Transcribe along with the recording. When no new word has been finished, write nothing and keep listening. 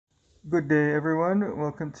Good day, everyone.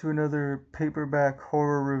 Welcome to another paperback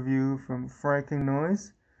horror review from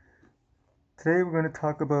Frankenoise. Today we're going to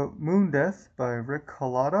talk about Moondeath by Rick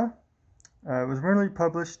Hautala. It was originally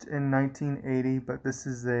published in 1980, but this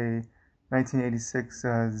is a 1986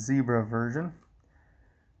 Zebra version.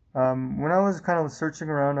 When I was kind of searching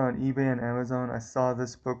around on eBay and Amazon, I saw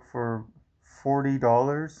this book for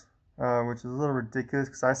 $40, which is a little ridiculous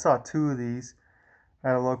because I saw two of these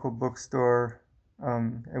at a local bookstore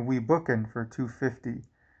at We Bookin' for $2.50.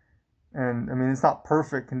 And I mean, it's not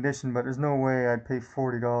perfect condition, but there's no way I'd pay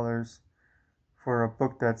 $40 for a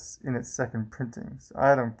book that's in its second printing. So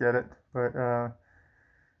I don't get it. But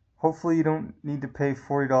hopefully, you don't need to pay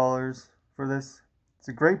 $40 for this. It's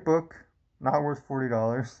a great book, not worth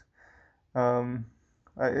 $40. Um,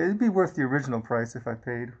 it'd be worth the original price if I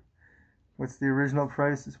paid. What's the original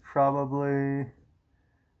price? Is probably,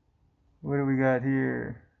 what do we got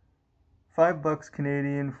here? $5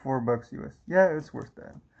 Canadian, $4 US. Yeah, it's worth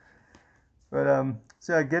that. But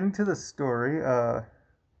so yeah, getting to the story,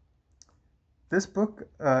 this book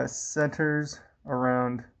centers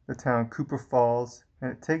around the town Cooper Falls, and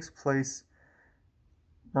it takes place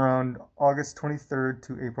around August 23rd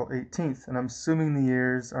to April 18th. And I'm assuming the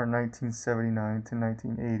years are 1979 to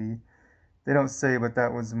 1980. They don't say, but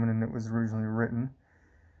that was when it was originally written.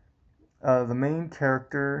 The main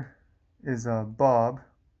character is Bob,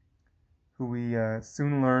 who we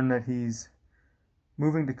soon learn that he's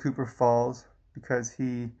moving to Cooper Falls because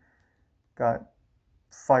he got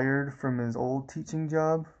fired from his old teaching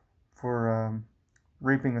job for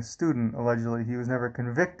raping a student, allegedly. He was never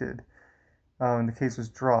convicted, and the case was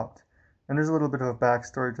dropped. And there's a little bit of a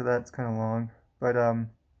backstory to that. It's kind of long. But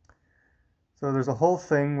so there's a whole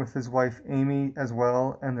thing with his wife Amy as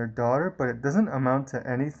well and their daughter, but it doesn't amount to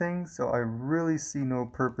anything. So I really see no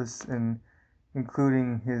purpose in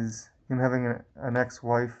including him having an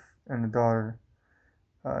ex-wife and a daughter.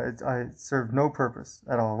 It served no purpose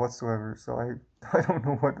at all whatsoever. So I don't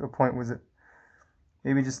know what the point was. It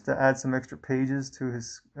maybe just to add some extra pages to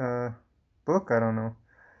his book. I don't know.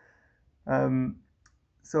 Um,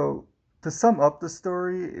 so to sum up the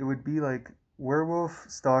story, it would be like werewolf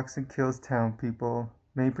stalks and kills town people.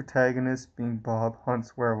 Main protagonist being Bob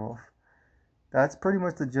hunts werewolf. That's pretty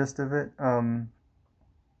much the gist of it.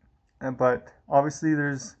 But obviously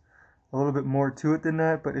there's a little bit more to it than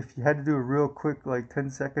that. But if you had to do a real quick like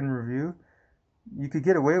 10-second review, you could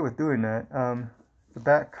get away with doing that. The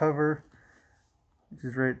back cover, which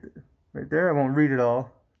is right there. I won't read it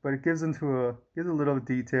all, but it gives a little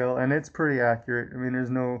detail, and it's pretty accurate. I mean, there's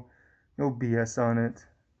no BS on it,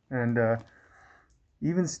 and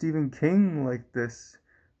even Stephen King liked this.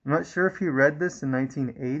 I'm not sure if he read this in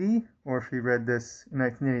 1980 or if he read this in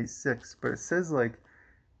 1986, but it says like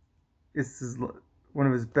this is one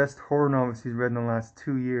of his best horror novels he's read in the last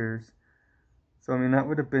 2 years. So I mean, that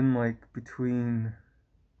would have been like between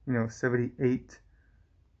 78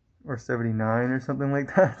 or 79 or something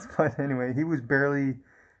like that. But anyway, he was barely, I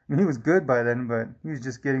mean, he was good by then, but he was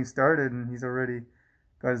just getting started and he's already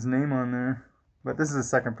got his name on there. But this is a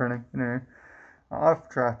second printing, off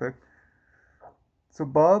traffic. So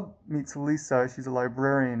Bob meets Lisa. She's a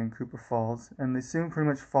librarian in Cooper Falls, and they soon pretty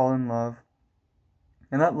much fall in love.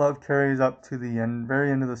 And that love carries up to the end,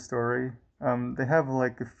 very end of the story. They have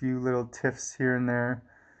like a few little tiffs here and there.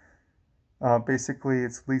 Basically,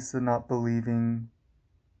 it's Lisa not believing,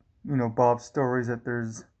 Bob's stories that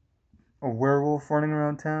there's a werewolf running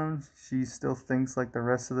around town. She still thinks, like the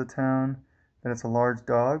rest of the town, that it's a large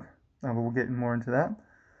dog. But we'll get more into that.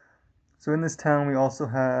 So in this town, we also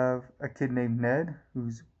have a kid named Ned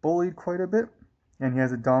who's bullied quite a bit, and he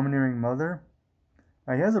has a domineering mother.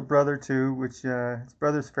 He has a brother too, which his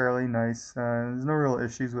brother's fairly nice. There's no real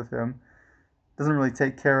issues with him. Doesn't really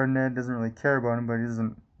take care of Ned. Doesn't really care about him, but he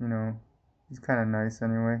doesn't. He's kind of nice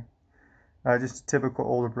anyway. Just a typical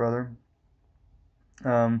older brother.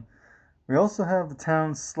 Um, we also have the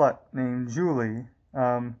town slut named Julie,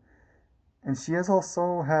 and she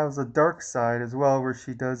also has a dark side as well, where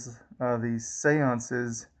she does these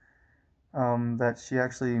seances that she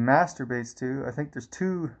actually masturbates to. I think there's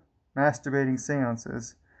two masturbating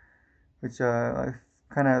seances, which I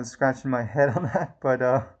kind of scratching my head on that,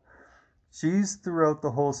 but she's throughout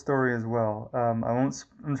the whole story as well. I won't.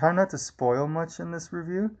 I'm trying not to spoil much in this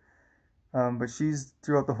review, but she's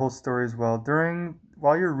throughout the whole story as well.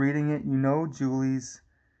 While you're reading it, Julie's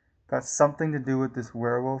got something to do with this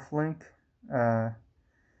werewolf link. Uh,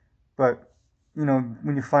 but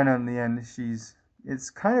when you find out in the end, it's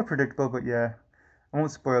kind of predictable, but yeah, I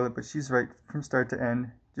won't spoil it. But she's right from start to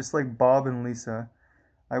end, just like Bob and Lisa.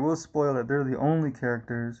 I will spoil that they're the only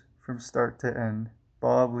characters from start to end: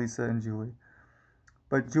 Bob, Lisa, and Julie.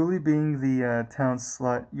 But Julie being the town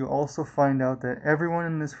slut, you also find out that everyone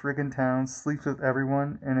in this friggin' town sleeps with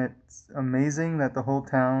everyone, and it's amazing that the whole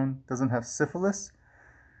town doesn't have syphilis.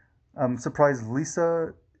 I'm surprised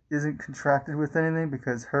Lisa isn't contracted with anything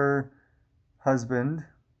because her husband,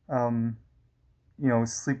 um,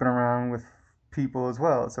 is sleeping around with people as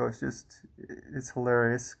well. So it's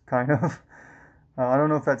hilarious, kind of. I don't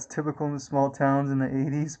know if that's typical in the small towns in the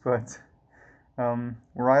 80s, but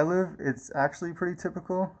where I live, it's actually pretty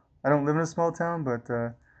typical. I don't live in a small town, but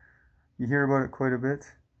you hear about it quite a bit.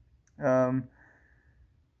 Um,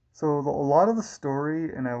 a lot of the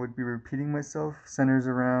story, and I would be repeating myself, centers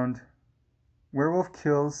around werewolf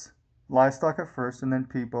kills livestock at first and then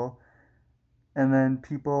people. And then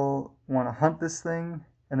people want to hunt this thing,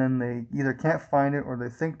 and then they either can't find it or they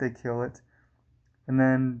think they kill it. And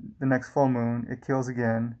then the next full moon, it kills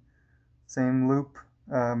again. Same loop.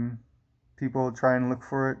 People try and look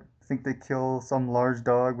for it, think they kill some large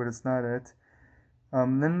dog, but it's not it.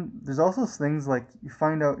 Then there's also things like you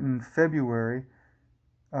find out in February,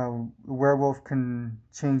 the werewolf can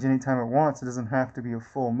change anytime it wants. It doesn't have to be a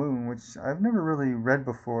full moon, which I've never really read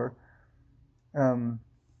before. Um,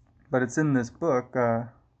 but it's in this book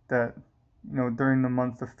that during the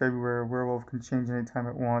month of February, a werewolf can change anytime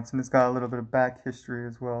it wants, and it's got a little bit of back history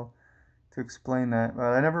as well to explain that. But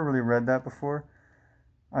I never really read that before.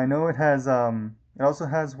 I know it has. It also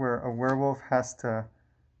has where a werewolf has to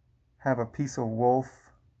have a piece of wolf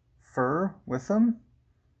fur with them,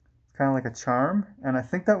 kind of like a charm. And I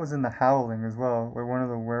think that was in The Howling as well, where one of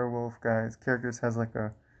the werewolf guys characters has like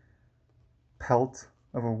a pelt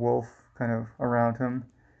of a wolf kind of around him.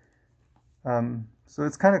 So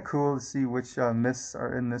it's kind of cool to see which myths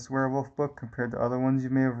are in this werewolf book compared to other ones you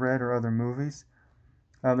may have read or other movies.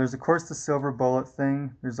 There's of course the silver bullet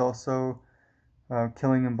thing. There's also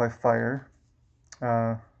killing him by fire.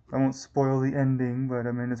 I won't spoil the ending, but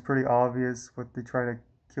I mean it's pretty obvious what they try to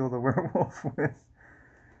kill the werewolf with.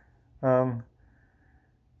 Um,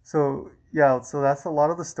 so that's a lot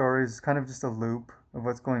of the story. It's kind of just a loop of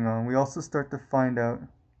what's going on. We also start to find out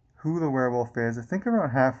who the werewolf is. I think around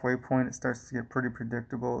halfway point it starts to get pretty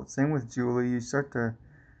predictable. Same with Julie. You start to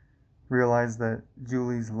realize that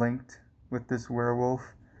Julie's linked with this werewolf.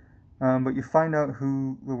 But you find out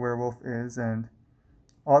who the werewolf is, and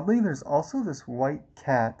oddly, there's also this white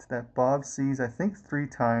cat that Bob sees, I think, 3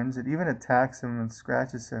 times. It even attacks him and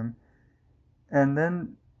scratches him. And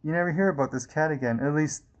then you never hear about this cat again. At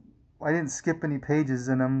least I didn't skip any pages,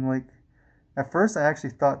 and I'm like, at first I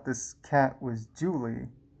actually thought this cat was Julie,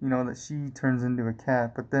 that she turns into a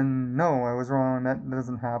cat. But then, no, I was wrong. That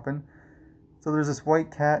doesn't happen. So there's this white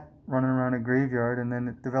cat running around a graveyard, and then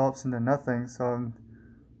it develops into nothing. So I'm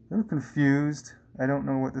a little confused. I don't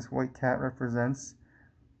know what this white cat represents.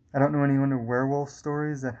 I don't know any other werewolf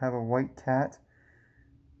stories that have a white cat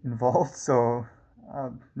involved, so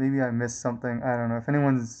maybe I missed something. I don't know. If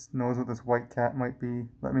anyone knows what this white cat might be,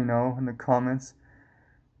 let me know in the comments.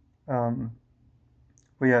 Um,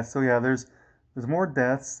 but yeah, there's more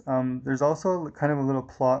deaths. There's also kind of a little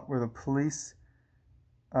plot where the police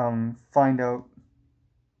find out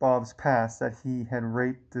Bob's past, that he had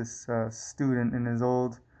raped this student in his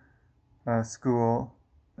old school,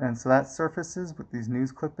 and so that surfaces with these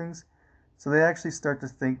news clippings. So they actually start to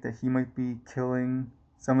think that he might be killing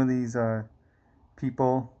some of these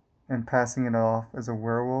people and passing it off as a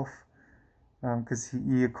werewolf, because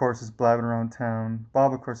he of course is blabbing around town.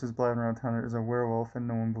 Bob of course is blabbing around town as a werewolf, and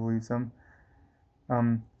no one believes him.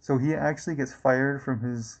 So he actually gets fired from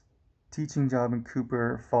his teaching job in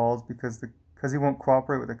Cooper Falls because he won't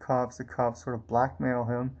cooperate with the cops. The cops sort of blackmail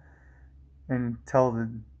him and tell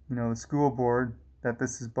the school board that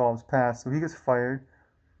this is Bob's past. So he gets fired.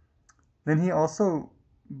 Then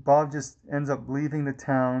Bob just ends up leaving the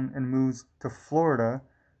town and moves to Florida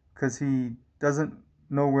because he doesn't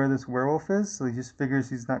know where this werewolf is. So he just figures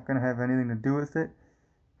he's not going to have anything to do with it.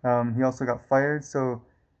 He also got fired, so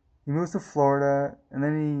he moves to Florida, and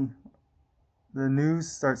then the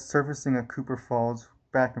news starts surfacing at Cooper Falls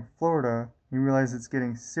back in Florida. He realizes it's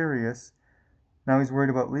getting serious. Now he's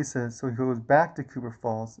worried about Lisa, so he goes back to Cooper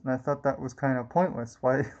Falls, and I thought that was kind of pointless.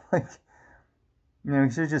 Why, he should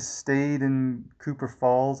have just stayed in Cooper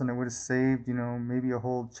Falls, and it would have saved, maybe a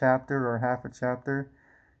whole chapter or half a chapter,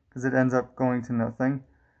 because it ends up going to nothing.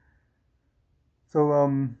 So,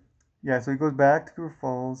 so he goes back to Cooper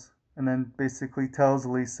Falls, and then basically tells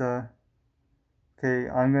Lisa, okay,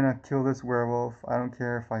 I'm gonna kill this werewolf. I don't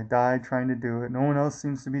care if I die trying to do it. No one else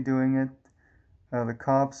seems to be doing it. The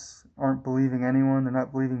cops aren't believing anyone. They're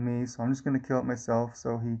not believing me, so I'm just gonna kill it myself.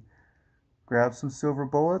 So he grabs some silver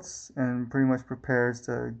bullets and pretty much prepares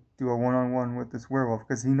to do a one-on-one with this werewolf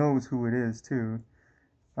because he knows who it is too.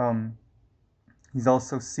 He's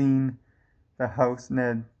also seen the house,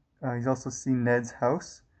 he's also seen Ned's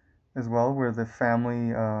house as well, where the family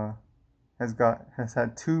has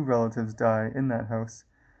had two relatives die in that house.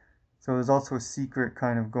 So there's also a secret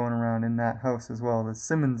kind of going around in that house as well. The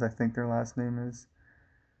Simmons, I think their last name is.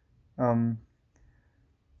 Um,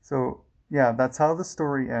 so yeah, that's how the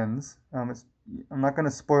story ends. I'm not going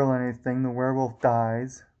to spoil anything. The werewolf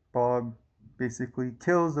dies. Bob basically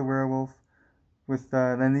kills the werewolf with.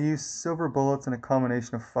 Then they use silver bullets and a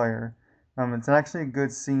combination of fire. It's actually a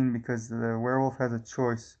good scene because the werewolf has a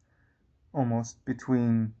choice almost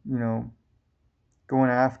between going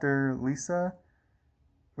after Lisa,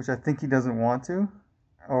 which I think he doesn't want to,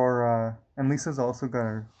 or and Lisa's also got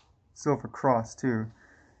a silver cross too.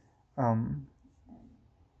 Um,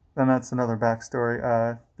 then that's another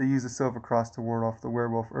backstory. They use a silver cross to ward off the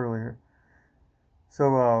werewolf earlier.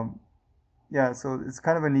 So yeah, so it's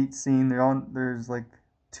kind of a neat scene. There's like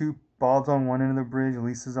two Bob's on one end of the bridge,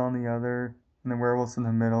 Lisa's on the other, and the werewolf's in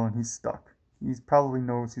the middle, and he's stuck. He probably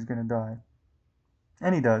knows he's gonna die,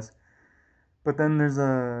 and he does. But then there's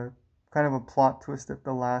a kind of a plot twist at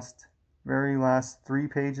the very last 3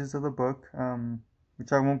 pages of the book,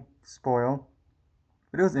 which I won't spoil.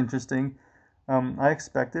 But it was interesting. I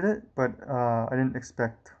expected it, but I didn't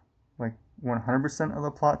expect like 100% of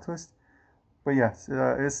the plot twist. But yes,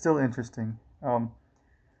 it's still interesting.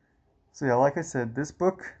 So yeah, like I said, this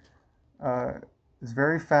book uh, is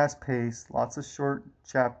very fast paced, lots of short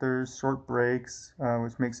chapters, short breaks,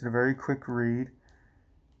 which makes it a very quick read.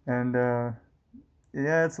 And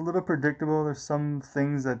yeah, it's a little predictable. There's some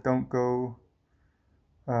things that don't go,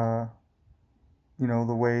 uh,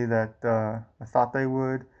 the way that I thought they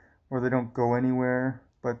would, or they don't go anywhere.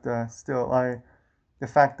 But still, the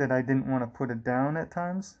fact that I didn't want to put it down at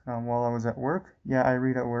times while I was at work. Yeah, I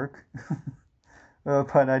read at work,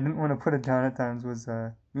 but I didn't want to put it down at times was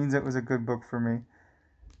means it was a good book for me.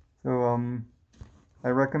 So I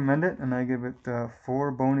recommend it, and I give it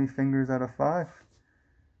 4 bony fingers out of 5.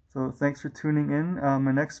 So thanks for tuning in.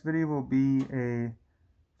 My next video will be a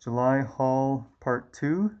July haul part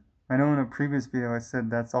 2. I know in a previous video I said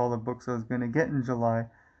that's all the books I was going to get in July,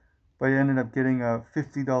 but I ended up getting a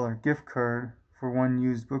 $50 gift card for one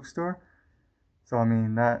used bookstore. So I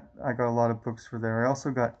mean, that I got a lot of books for there. I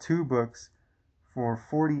also got 2 books for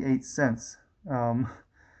 48 cents.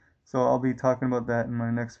 So I'll be talking about that in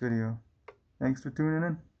my next video. Thanks for tuning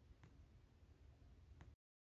in.